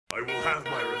I will have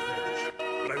my revenge,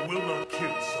 but I will not kill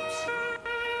Sub-Zero.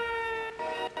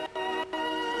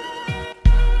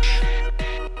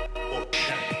 Or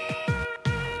can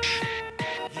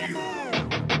you?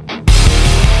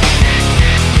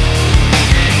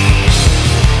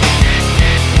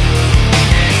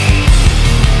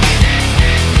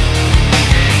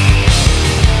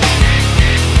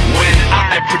 When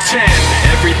I pretend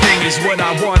everything is what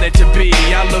I want it to be,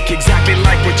 I look exactly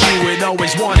like what you had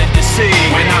always wanted to see.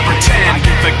 When I pretend I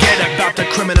can forget about the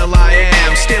criminal I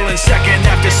am, stealing second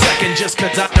after second just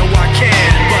cause I know I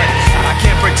can. But I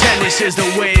can't pretend this is the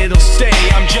way it'll stay.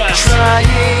 I'm just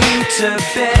trying to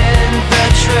bend the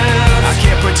truth. I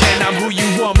can't pretend I'm who you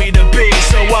want me to be,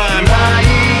 so I'm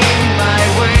lying my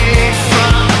way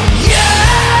from you.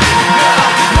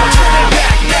 No turning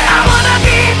back now. I wanna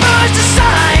be pushed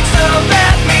aside, so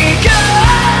let me go.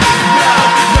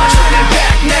 No turning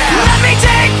back now. Let me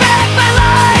take back my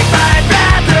life. I'd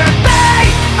rather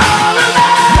be all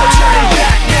alone. No turning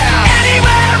back now.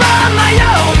 Anywhere on my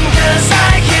own, cause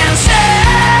I can say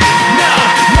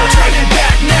No turning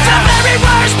back now. the very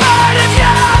worst part of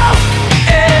you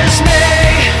is me.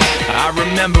 I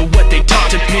remember what they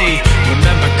taught to me.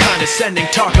 Remember condescending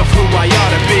talk of who I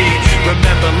ought to be.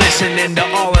 Remember listening to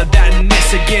all of that and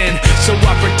this again. So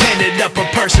I pretended up a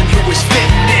person who was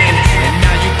fitting in. And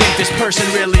now you think this person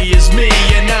really is me,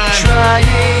 and I'm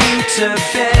trying to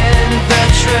bend the